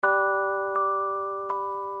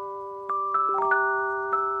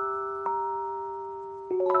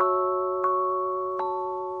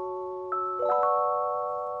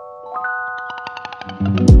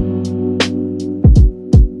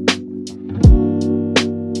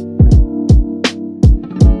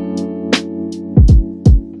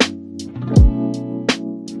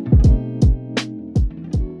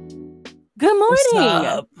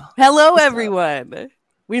up? Hello, everyone.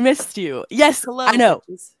 We missed you. Yes, hello, I know.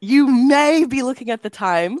 Bitches. You may be looking at the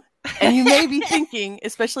time, and you may be thinking,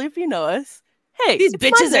 especially if you know us, hey, these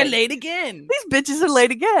bitches Monday. are late again. These bitches are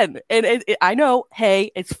late again. And I know,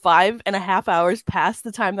 hey, it's 5.5 hours past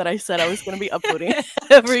the time that I said I was going to be uploading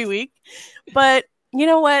every week. But you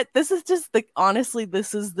know what? This is just honestly,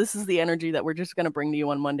 this is the energy that we're just going to bring to you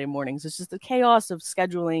on Monday mornings. It's just the chaos of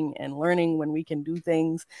scheduling and learning when we can do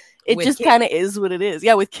things. It with just kind of is what it is.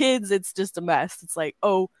 Yeah, with kids, it's just a mess. It's like,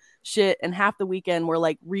 oh, shit. And half the weekend, we're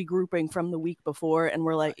like regrouping from the week before. And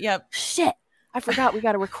we're like, yep, shit, I forgot we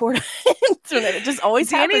got to record. It just always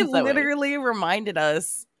happens that literally reminded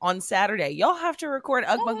us on Saturday, y'all have to record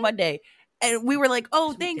Ugg Monday. And we were like,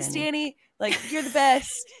 oh, thanks, Danny. Like, you're the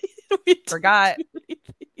best. Forgot.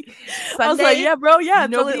 Sunday, I was like, yeah, bro, yeah,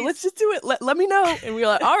 let's just do it. Let me know. And we were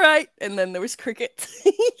like, all right. And then there was crickets.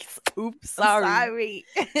 Oops, sorry.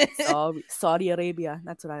 Saudi Arabia.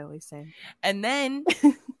 That's what I always say. And then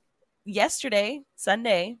yesterday,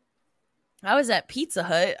 Sunday, I was at Pizza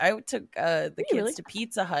Hut. I took the kids to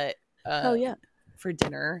Pizza Hut for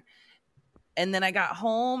dinner. And then I got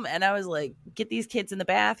home and I was like, get these kids in the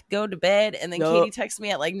bath, go to bed. And then Katie texted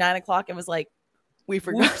me at like 9:00 and was like, we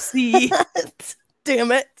forgot.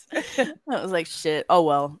 Damn it. I was like, shit. Oh,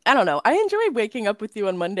 well, I don't know. I enjoy waking up with you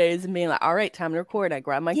on Mondays and being like, all right, time to record. I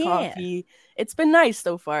grab my coffee. It's been nice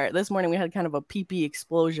so far. This morning we had kind of a pee-pee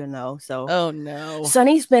explosion though. So, oh no.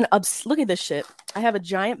 Sunny's been look at this shit. I have a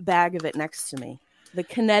giant bag of it next to me. The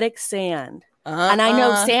kinetic sand. And I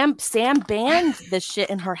know Sam banned this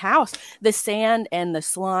shit in her house. The sand and the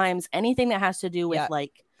slimes, anything that has to do with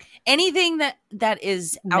like anything that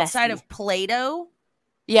is outside of Play-Doh.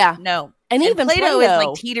 Yeah. No. And even Play-Doh is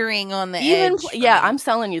like teetering on the edge. I'm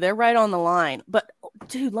telling you, they're right on the line. But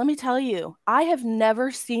dude, let me tell you, I have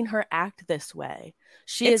never seen her act this way.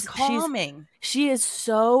 It's calming. She is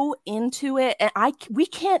so into it, and we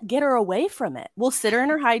can't get her away from it. We'll sit her in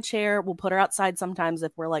her high chair. We'll put her outside sometimes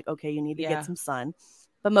if we're like, okay, you need to get some sun.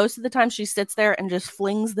 But most of the time, she sits there and just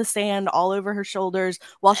flings the sand all over her shoulders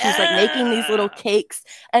while she's like making these little cakes.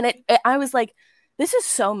 And I was like, this is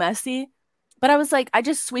so messy. But I was like, I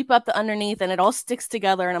just sweep up the underneath, and it all sticks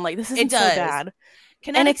together. And I'm like, this isn't so bad.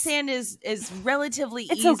 Kinetic sand is relatively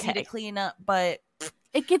easy to clean up, but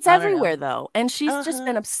it gets everywhere though. And she's just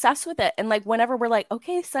been obsessed with it. And like whenever we're like,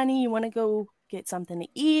 okay, Sunny, you want to go get something to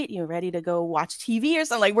eat? You're ready to go watch TV or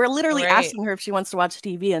something? Like we're literally asking her if she wants to watch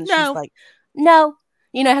TV, and she's like, no.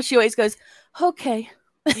 You know how she always goes, okay.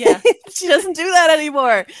 Yeah. She doesn't do that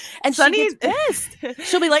anymore. And Sunny's pissed.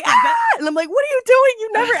 She'll be like, ah! And I'm like, what are you doing?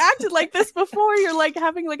 You never acted like this before. You're like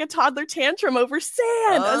having like a toddler tantrum over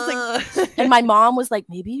sand. I was like, and my mom was like,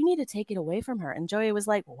 maybe you need to take it away from her. And Joey was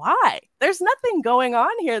like, why? There's nothing going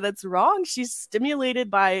on here that's wrong. She's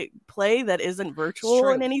stimulated by play that isn't virtual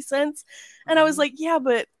in any sense. And I was like, yeah,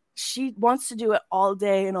 but she wants to do it all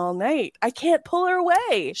day and all night. I can't pull her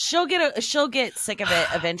away. She'll get sick of it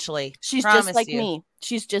eventually. She's just like me.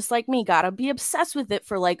 She's just like me. Gotta be obsessed with it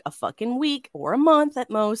for like a fucking week or a month at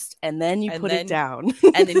most, and then you put it down.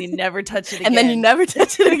 And then you never touch it again. And then you never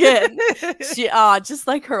touch it again. She just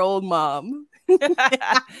like her old mom.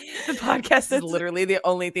 The podcast is literally the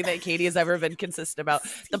only thing that Katie has ever been consistent about.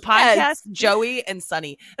 The podcast, Joey, and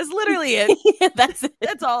Sunny. That's literally it. Yeah, that's it.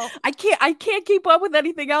 That's all. I can't keep up with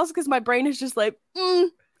anything else because my brain is just like,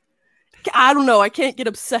 I don't know. I can't get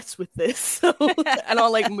obsessed with this. So, and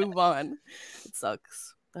I'll like move on. It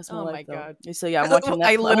sucks. That's my God. So yeah, I'm watching that.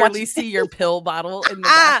 I literally see your pill bottle in the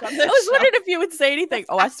back. I was wondering if you would say anything.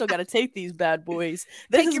 Oh, I still got to take these bad boys.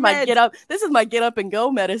 This is my get up. This is my get up and go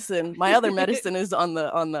medicine. My other medicine is on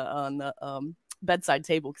the bedside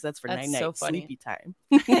table because that's for night sleepy time.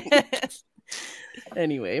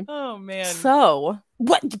 Anyway. Oh man. So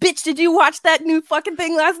what, bitch? Did you watch that new fucking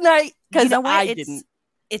thing last night? Because I didn't.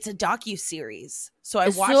 It's a docu-series. So I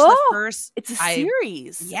watched the first. It's a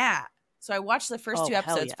series. Yeah. So I watched the first 2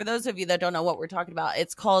 episodes. Yeah. For those of you that don't know what we're talking about,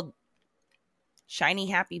 it's called Shiny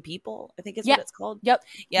Happy People, I think is what it's called. Yep.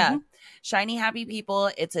 Yeah. Mm-hmm. Shiny Happy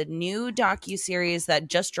People. It's a new docu-series that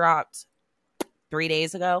just dropped 3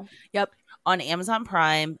 days ago. Yep. On Amazon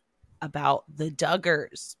Prime about the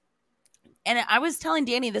Duggars. And I was telling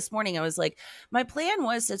Danny this morning, I was like, my plan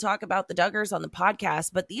was to talk about the Duggars on the podcast,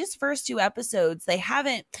 but these first 2 episodes,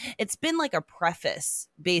 it's been like a preface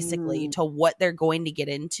basically to what they're going to get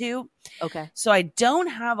into. Okay. So I don't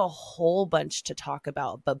have a whole bunch to talk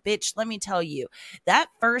about, but bitch, let me tell you, that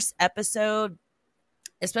first episode,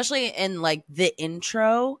 especially in like the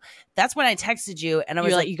intro, that's when I texted you and I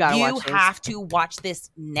was like, you have to watch this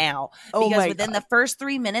now. Because within the first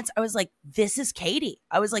 3 minutes, I was like, this is Katie.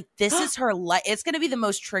 I was like, this is her life. It's going to be the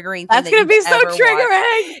most triggering thing. That's going to be so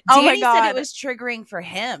triggering. Watched. Oh my God. Said it was triggering for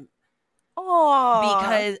him. Oh,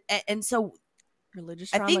 because, and so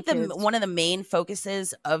religious trauma, I think one of the main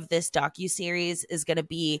focuses of this docuseries is going to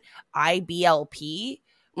be IBLP,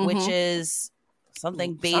 which is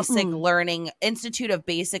something basic learning, Institute of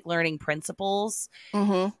Basic Learning Principles.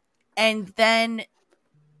 And then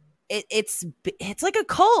it's like a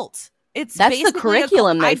cult. That's the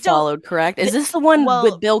curriculum they followed, correct? Is this the one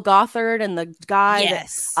with Bill Gothard and the guy?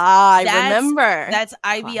 Yes. I remember. That's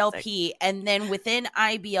IBLP. Classic. And then within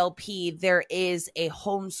IBLP, there is a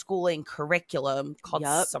homeschooling curriculum called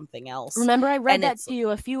something else. Remember, I read that to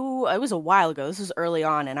you it was a while ago. This was early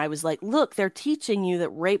on. And I was like, look, they're teaching you that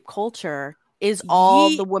rape culture is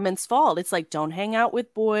all the woman's fault. It's like, don't hang out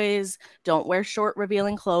with boys, don't wear short,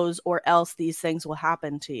 revealing clothes, or else these things will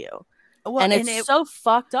happen to you. Well, and it's so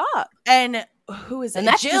fucked up. And who is it? And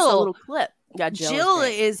that's Jill. Just a little clip. Yeah, Jill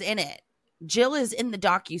is in it. Jill is in the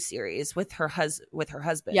docuseries with her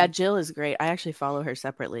husband. Yeah, Jill is great. I actually follow her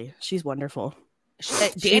separately. She's wonderful.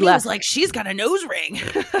 Danny was like, she's got a nose ring.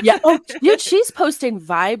 Yeah. Oh, dude, she's posting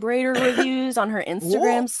vibrator reviews on her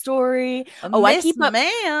Instagram story. I keep up,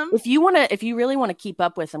 ma'am. If you really want to keep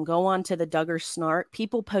up with them, go on to the Duggar Snark.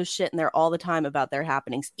 People post shit in there all the time about their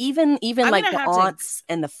happenings. Even like the aunts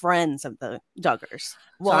and the friends of the Duggars.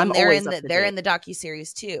 Well, so they're in the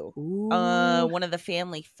docuseries too. One of the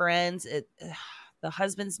family friends. The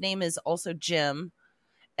husband's name is also Jim,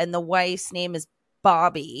 and the wife's name is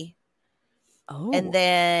Bobby. Oh. And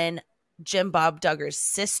then Jim Bob Duggar's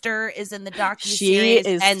sister is in the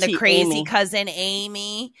docuseries, and the crazy Amy. Cousin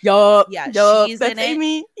Amy. Yup. Yeah, she's in it.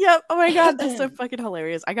 Amy. Yep. Oh my God, that's so fucking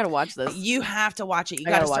hilarious. I gotta watch this. You have to watch it. You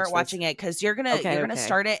gotta start watching it because you're gonna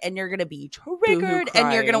start it and you're gonna be triggered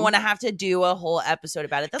and you're gonna want to have to do a whole episode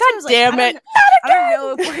about it. That's God damn it! I don't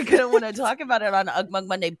know if we're gonna want to talk about it on Ugmug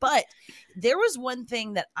Monday, but there was one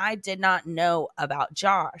thing that I did not know about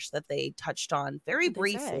Josh that they touched on very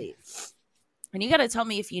briefly. And you got to tell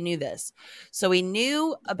me if you knew this. So we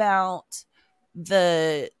knew about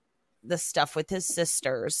the stuff with his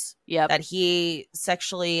sisters. Yep. That he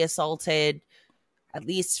sexually assaulted at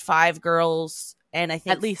least 5 girls. And I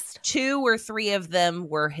think at least 2 or 3 of them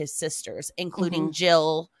were his sisters, including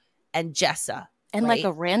Jill and Jessa. And like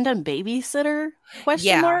a random babysitter?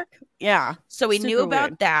 Question mark? Yeah. So we knew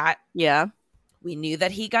about that. Yeah. We knew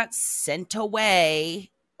that he got sent away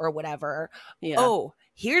or whatever. Yeah. Oh,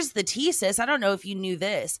 here's the thesis. I don't know if you knew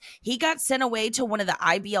this. He got sent away to one of the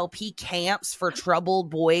IBLP camps for troubled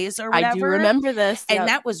boys or whatever. I do remember this. And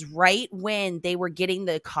that was right when they were getting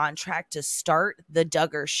the contract to start the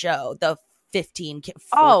Duggar show, the 15,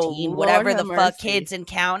 14, whatever the fuck kids and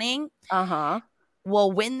counting. Uh-huh.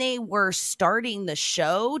 Well, when they were starting the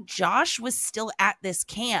show, Josh was still at this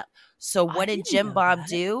camp. So what did Jim Bob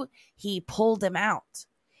do? He pulled him out.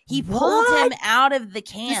 He pulled him out of the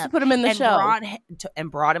camp, just to put him in the show,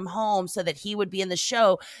 brought him home so that he would be in the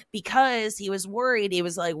show because he was worried. He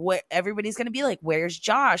was like, "What? Everybody's going to be like, where's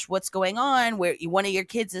Josh? What's going on? Where one of your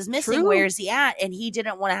kids is missing? True. Where's he at?" And he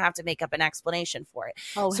didn't want to have to make up an explanation for it.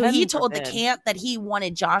 So he told the camp that he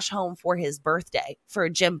wanted Josh home for his birthday, for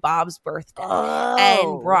Jim Bob's birthday,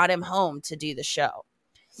 and brought him home to do the show.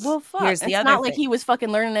 Well, fuck. It's not like he was fucking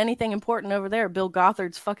learning anything important over there. Bill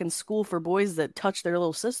Gothard's fucking school for boys that touch their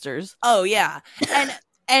little sisters. Oh yeah,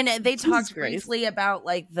 and they talked briefly about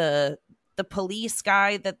like the police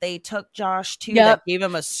guy that they took Josh to that gave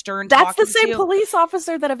him a stern. That's the same police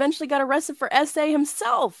officer that eventually got arrested for SA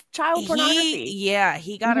himself, child pornography.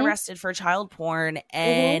 He got arrested for child porn,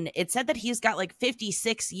 and it said that he's got like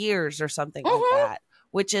 56 years or something like that,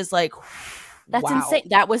 which is like. That's insane.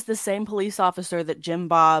 That was the same police officer that Jim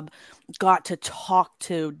Bob got to talk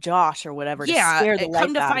to Josh or whatever. Yeah, to scare the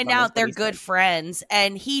come to find out they're good friends,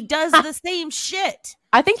 and he does the same shit.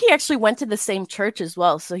 I think he actually went to the same church as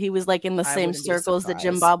well, so he was like in the same circles that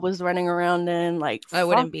Jim Bob was running around in. Like, I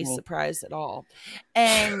wouldn't be surprised at all.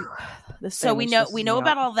 And so we know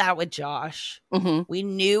about all that with Josh. We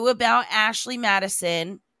knew about Ashley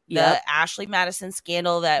Madison, the Ashley Madison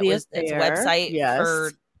scandal that was its website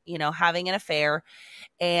for. Having an affair,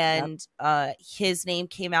 and his name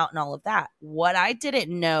came out and all of that. What I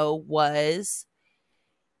didn't know was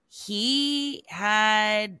he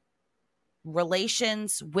had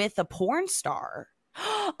relations with a porn star.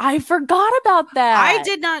 I forgot about that. I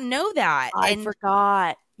did not know that. I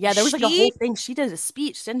forgot. Yeah, there was like a whole thing. She did a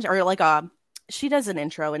speech, didn't she? Or like she does an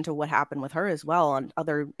intro into what happened with her as well on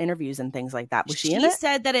other interviews and things like that. Was she in it? She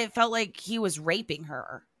said that it felt like he was raping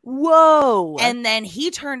her. Whoa. And then he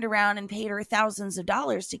turned around and paid her thousands of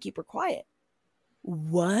dollars to keep her quiet.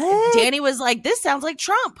 What? Danny was like, this sounds like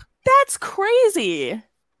Trump. That's crazy.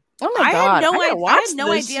 Oh my God. I had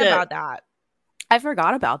no idea about that. I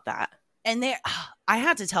forgot about that. And I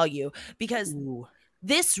had to tell you, because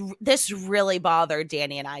this really bothered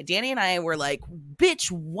Danny and I. Danny and I were like,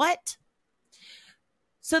 bitch, what?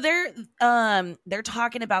 So they're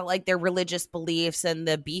talking about like their religious beliefs and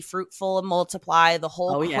the be fruitful and multiply, the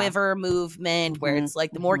whole quiver movement, where it's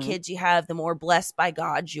like the more kids you have, the more blessed by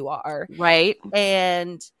God you are. Right.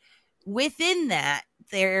 And within that,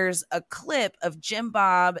 there's a clip of Jim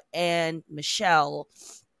Bob and Michelle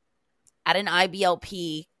at an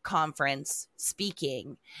IBLP conference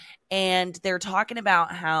speaking. And they're talking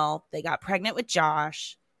about how they got pregnant with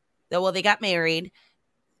Josh. Well, they got married.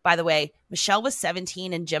 By the way, Michelle was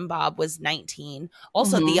 17 and Jim Bob was 19.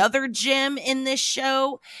 Also, the other Jim in this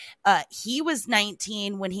show, he was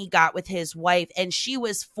 19 when he got with his wife, and she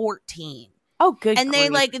was 14. Oh, good. And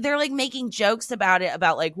they're like making jokes about it,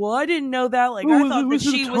 about like, well, I didn't know that. Like, I thought that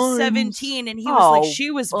she was 17, and he was like, she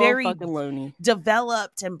was very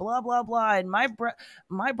developed and blah blah blah. And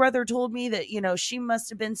my brother told me that, you know, she must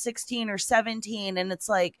have been 16 or 17, and it's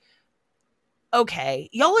like, okay,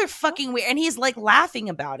 y'all are fucking weird. And he's like laughing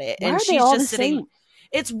about it. Why and are she's they all just the sitting. same?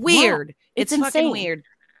 It's weird. Yeah, it's insane. fucking weird.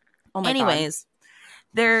 Oh my Anyways, God.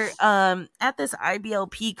 They're at this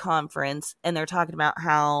IBLP conference, and they're talking about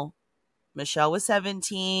how Michelle was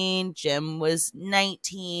 17, Jim was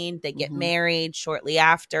 19. They get married shortly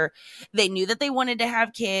after. They knew that they wanted to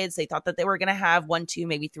have kids. They thought that they were going to have 1, 2,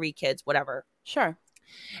 maybe 3 kids, whatever. Sure.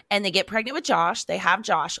 And they get pregnant with Josh. They have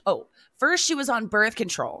Josh. Oh, first she was on birth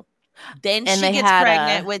control. Then she gets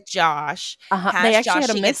pregnant with Josh. They actually had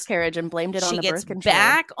a miscarriage and blamed it on the birth control. She gets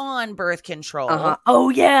back on birth control. Oh,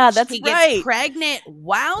 yeah, that's right. She gets pregnant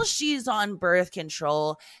while she's on birth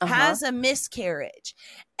control, has a miscarriage.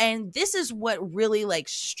 And this is what really like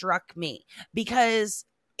struck me, because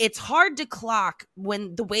it's hard to clock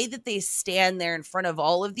when the way that they stand there in front of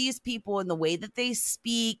all of these people and the way that they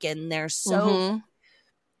speak, and they're so,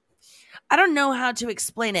 I don't know how to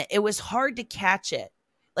explain it. It was hard to catch it.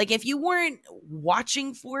 Like, if you weren't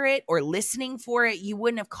watching for it or listening for it, you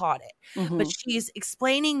wouldn't have caught it. But she's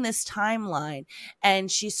explaining this timeline, and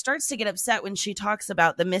she starts to get upset when she talks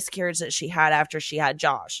about the miscarriage that she had after she had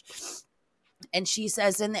Josh. And she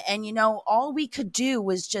says, in the end, you know, all we could do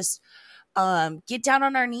was just get down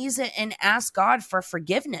on our knees and ask God for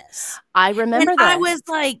forgiveness. I remember that. I was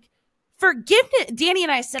like, forgiveness. Danny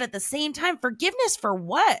and I said at the same time, forgiveness for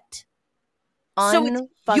what? So it's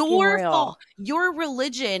your fault. Your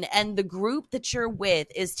religion and the group that you're with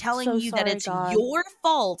is telling you that it's your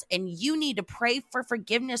fault, and you need to pray for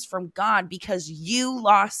forgiveness from God because you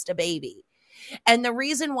lost a baby. And the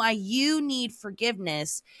reason why you need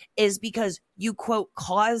forgiveness is because you, quote,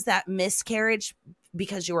 caused that miscarriage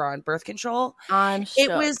because you were on birth control.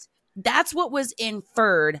 That's what was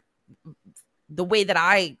inferred, the way that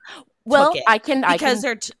I took it.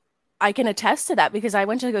 I can attest to that, because I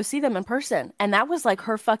went to go see them in person, and that was like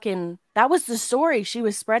that was the story she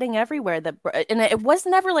was spreading everywhere. And it was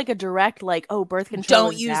never like a direct, like, oh, birth control.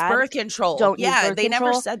 Don't use birth control. They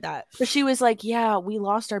never said that. But she was like, yeah, we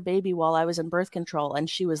lost our baby while I was in birth control. And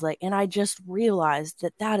she was like, and I just realized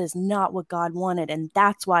that is not what God wanted. And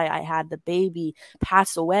that's why I had the baby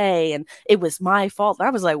pass away. And it was my fault. And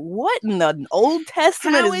I was like, what in the Old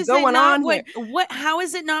Testament is going on here? How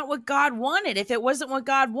is it not what God wanted? If it wasn't what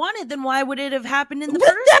God wanted, then why would it have happened in the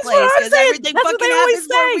first place? Because everything fucking happens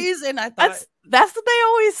for a reason. I thought that's what they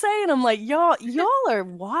always say, and I'm like, y'all are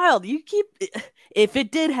wild. You keep, if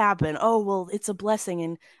it did happen, oh well, it's a blessing,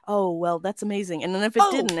 and oh well, that's amazing. And then if it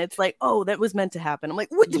didn't, it's like, oh, that was meant to happen. I'm like,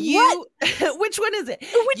 what? Which one is it?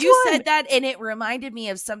 You said that, and it reminded me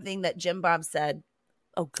of something that Jim Bob said.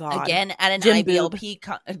 Oh God! Again at an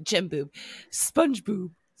IBLP, Jim Boob, Sponge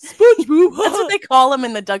Boob. SpongeBob. That's what they call him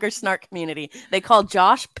in the Duggar Snark community. They call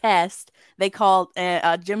Josh Pest. They call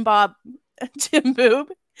Jim Bob Jim Boob.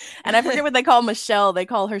 And I forget what they call Michelle. They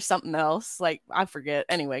call her something else. Like, I forget.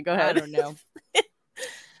 Anyway, go ahead. I don't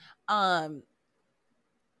know.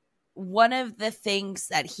 One of the things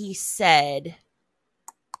that he said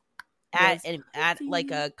at like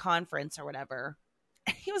a conference or whatever,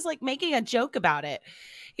 he was like making a joke about it.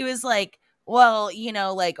 He was like, well, you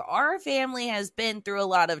know, like, our family has been through a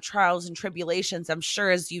lot of trials and tribulations, I'm sure,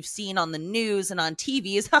 as you've seen on the news and on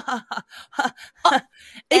TVs.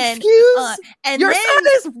 And your son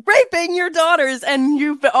is raping your daughters, and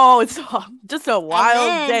it's just a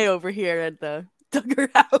wild day over here at the Duggar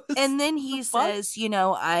house. And then he says, you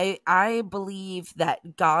know, I believe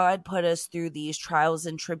that God put us through these trials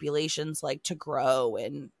and tribulations like to grow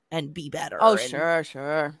and be better. Oh,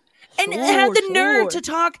 sure. And had the nerve to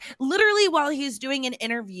talk literally while he's doing an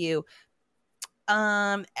interview.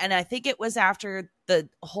 And I think it was after the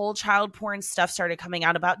whole child porn stuff started coming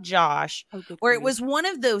out about Josh, where it was one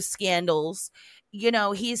of those scandals. You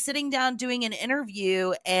know, he's sitting down doing an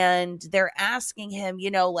interview and they're asking him,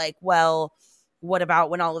 you know, like, well, what about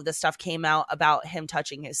when all of this stuff came out about him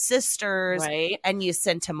touching his sisters, right? And you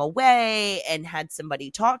sent him away and had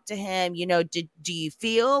somebody talk to him, you know, do you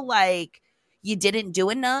feel like you didn't do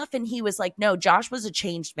enough? And he was like, no, Josh was a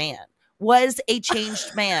changed man.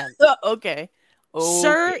 Okay.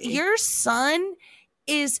 Sir, your son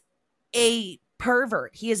is a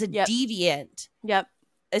pervert. He is a deviant. Yep.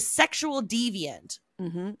 A sexual deviant.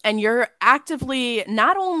 Mm-hmm. And you're actively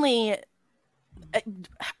not only... I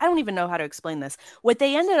don't even know how to explain this. What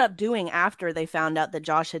they ended up doing after they found out that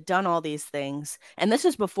Josh had done all these things, and this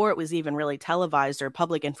is before it was even really televised or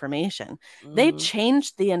public information, they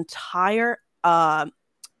changed the entire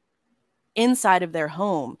inside of their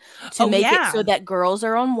home to make it so that girls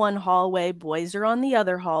are on one hallway, boys are on the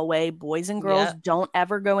other hallway, boys and girls don't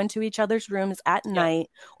ever go into each other's rooms at night,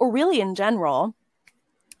 or really in general.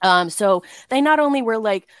 So they not only were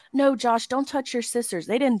like, no, Josh, don't touch your sisters.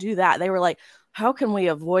 They didn't do that. They were like, how can we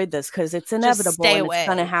avoid this? Because it's inevitable and it's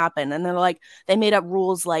going to happen. And they're like, they made up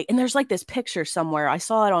rules like, and there's like this picture somewhere. I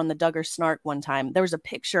saw it on the Duggar Snark one time. There was a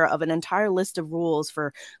picture of an entire list of rules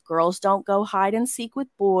for girls don't go hide and seek with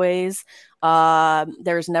boys.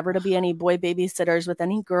 There's never to be any boy babysitters with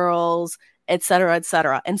any girls, et cetera, et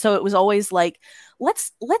cetera. And so it was always like,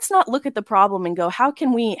 let's not look at the problem and go, how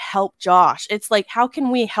can we help Josh? It's like, how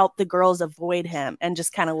can we help the girls avoid him and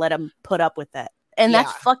just kind of let him put up with it? And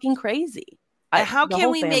that's fucking crazy. How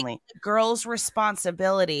can we make the girls'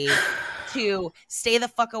 responsibility to stay the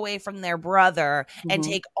fuck away from their brother and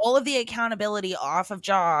take all of the accountability off of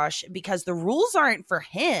Josh, because the rules aren't for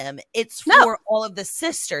him. It's for all of the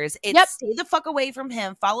sisters. It's stay the fuck away from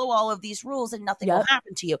him, follow all of these rules, and nothing will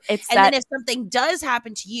happen to you. Then if something does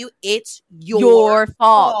happen to you, it's your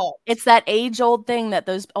fault. It's that age-old thing that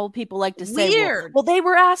those old people like to say. Well, they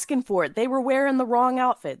were asking for it. They were wearing the wrong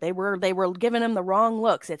outfit. They were giving him the wrong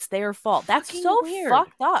looks. It's their fault. That's so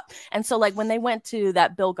fucked up. And so like when they went to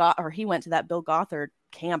that he went to that Bill Gothard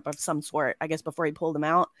camp of some sort, I guess, before he pulled him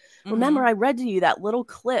out. Remember, I read to you that little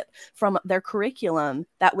clip from their curriculum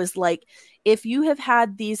that was like, if you have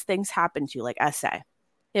had these things happen to you, like essay,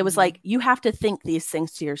 it was like, you have to think these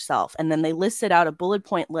things to yourself. And then they listed out a bullet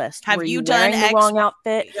point list. Have you done the wrong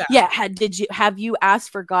outfit? Have you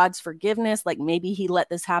asked for God's forgiveness? Like maybe he let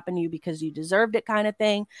this happen to you because you deserved it, kind of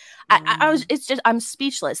thing. I'm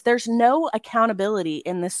speechless. There's no accountability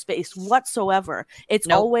in this space whatsoever. It's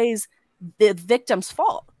always the victim's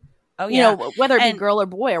fault. Oh, yeah. You know, whether it be girl or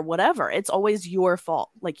boy or whatever, it's always your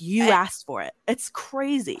fault. Like you asked for it. It's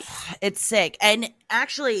crazy. It's sick. And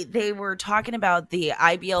actually, they were talking about the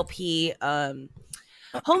IBLP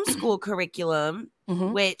homeschool curriculum,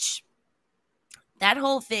 which that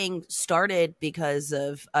whole thing started because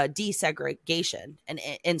of desegregation and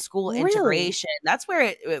in school integration. That's where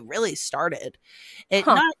it really started.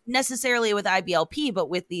 Not necessarily with IBLP, but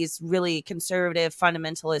with these really conservative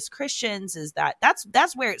fundamentalist Christians.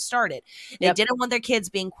 That's where it started. They didn't want their kids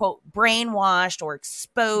being, quote, brainwashed or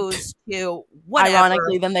exposed to whatever.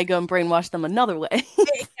 Ironically, then they go and brainwash them another way.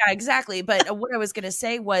 Yeah, exactly. But what I was going to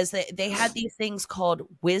say was that they had these things called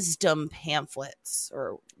wisdom pamphlets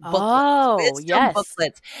or booklets.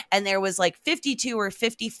 Booklets, and there was like 52 or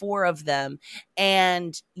 54 of them,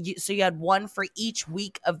 and so you had one for each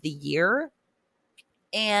week of the year,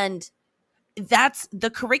 and that's the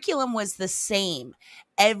curriculum was the same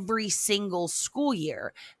every single school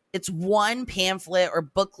year. It's one pamphlet or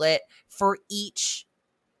booklet for each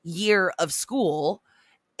year of school,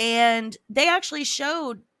 and they actually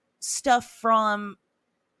showed stuff from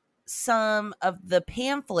some of the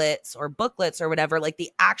pamphlets or booklets or whatever, like the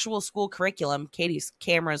actual school curriculum. Katie's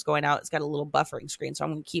camera is going out. It's got a little buffering screen, so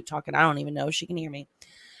I'm going to keep talking. I don't even know if she can hear me.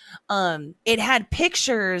 It had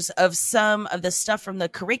pictures of some of the stuff from the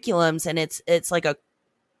curriculums, and it's like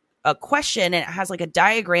a question, and it has like a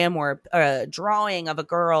diagram or a drawing of a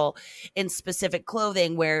girl in specific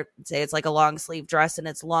clothing where, say, it's like a long sleeve dress and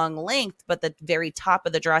it's long length, but the very top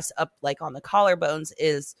of the dress up like on the collarbones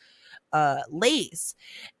is lace,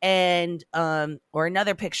 and or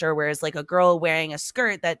another picture where it's like a girl wearing a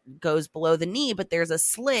skirt that goes below the knee, but there's a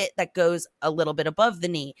slit that goes a little bit above the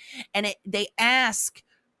knee. And they ask,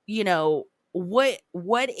 you know, what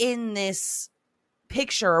in this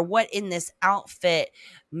picture or what in this outfit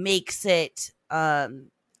makes it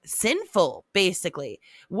sinful, basically.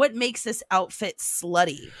 What makes this outfit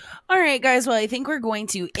slutty? All right, guys. Well, I think we're going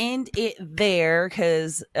to end it there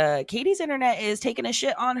because Katie's internet is taking a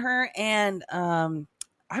shit on her, and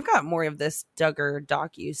I've got more of this Duggar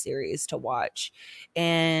docu-series to watch,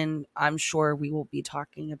 and I'm sure we will be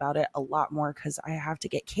talking about it a lot more because I have to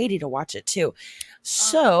get Katie to watch it too.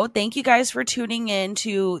 So thank you guys for tuning in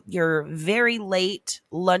to your very late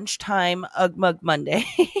lunchtime Ugg Mug Monday.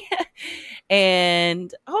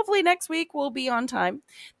 And hopefully next week we'll be on time.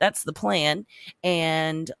 That's the plan.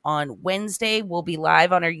 And on Wednesday, we'll be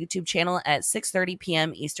live on our YouTube channel at 6:30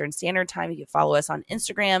 p.m. Eastern Standard Time. You can follow us on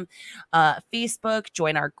Instagram, Facebook,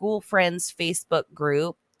 join our Ghoul Friends Facebook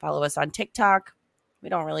group, follow us on TikTok. We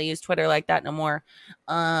don't really use Twitter like that no more.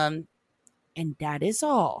 And that is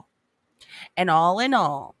all. And all in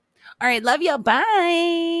all. All right, love you.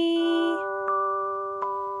 Bye.